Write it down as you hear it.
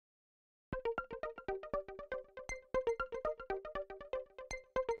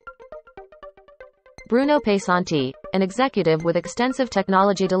Bruno Pesanti, an executive with extensive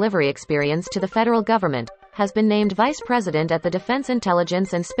technology delivery experience to the federal government, has been named Vice President at the Defense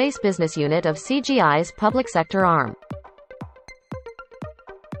Intelligence and Space Business Unit of CGI's public sector arm.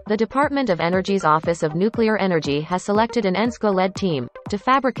 The Department of Energy's Office of Nuclear Energy has selected an Ensco-Led team to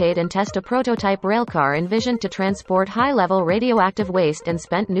fabricate and test a prototype railcar envisioned to transport high-level radioactive waste and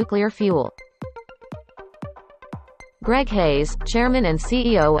spent nuclear fuel. Greg Hayes, chairman and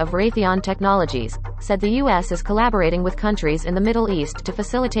CEO of Raytheon Technologies, said the U.S. is collaborating with countries in the Middle East to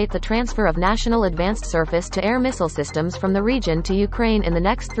facilitate the transfer of national advanced surface-to-air missile systems from the region to Ukraine in the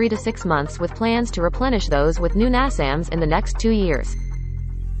next 3 to 6 months, with plans to replenish those with new NASAMS in the next 2 years.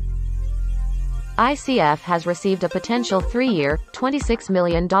 ICF has received a potential 3-year, $26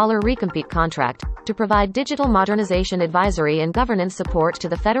 million recompete contract to provide digital modernization advisory and governance support to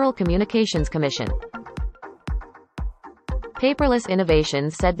the Federal Communications Commission. Paperless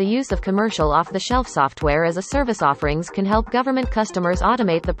Innovations said the use of commercial off-the-shelf software as a service offerings can help government customers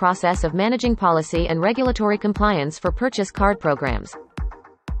automate the process of managing policy and regulatory compliance for purchase card programs.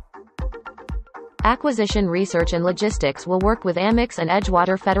 Acquisition Research and Logistics will work with Amyx and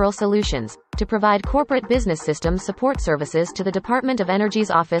Edgewater Federal Solutions to provide corporate business systems support services to the Department of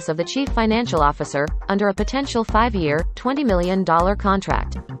Energy's Office of the Chief Financial Officer, under a potential 5-year, $20 million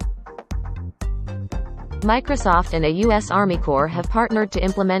contract. Microsoft and a U.S. Army Corps have partnered to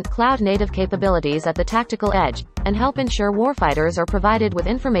implement cloud-native capabilities at the tactical edge, and help ensure warfighters are provided with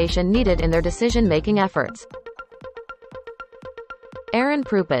information needed in their decision-making efforts. Aaron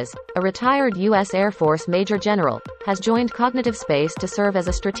Prupas, a retired U.S. Air Force Major General, has joined Cognitive Space to serve as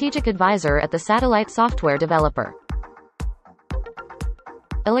a strategic advisor at the satellite software developer.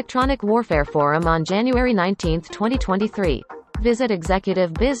 Electronic Warfare Forum on January 19, 2023. Visit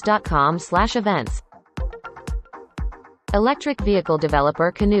executivebiz.com/events. Electric vehicle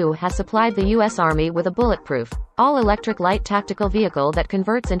developer Canoo has supplied the U.S. Army with a bulletproof, all-electric light tactical vehicle that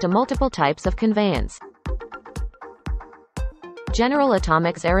converts into multiple types of conveyance. General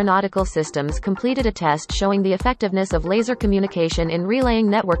Atomics Aeronautical Systems completed a test showing the effectiveness of laser communication in relaying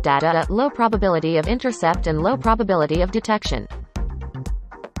network data at low probability of intercept and low probability of detection.